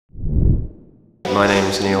My name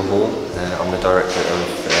is Neil Hall. I'm the director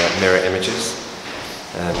of Mirror Images.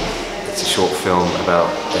 It's a short film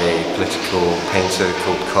about a political painter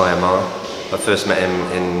called Kai Amar. I first met him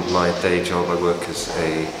in my day job. I work as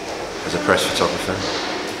a press photographer,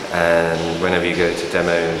 and whenever you go to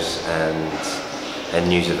demos and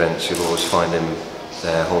news events, you'll always find him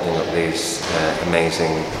there holding up these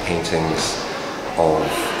amazing paintings of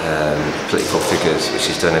political figures, which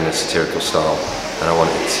he's done in a satirical style, and I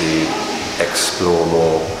wanted to explore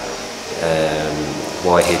more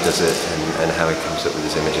why he does it and how he comes up with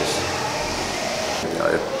his images.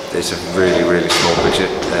 It's a really small budget,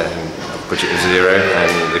 budget of zero,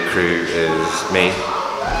 and the crew is me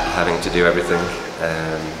having to do everything,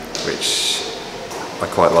 which I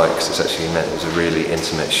quite like because it's actually meant it was a really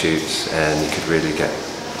intimate shoot, and you could really get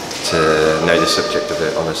to know the subject of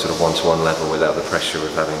it on a sort of one-to-one level without the pressure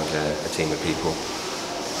of having a team of people.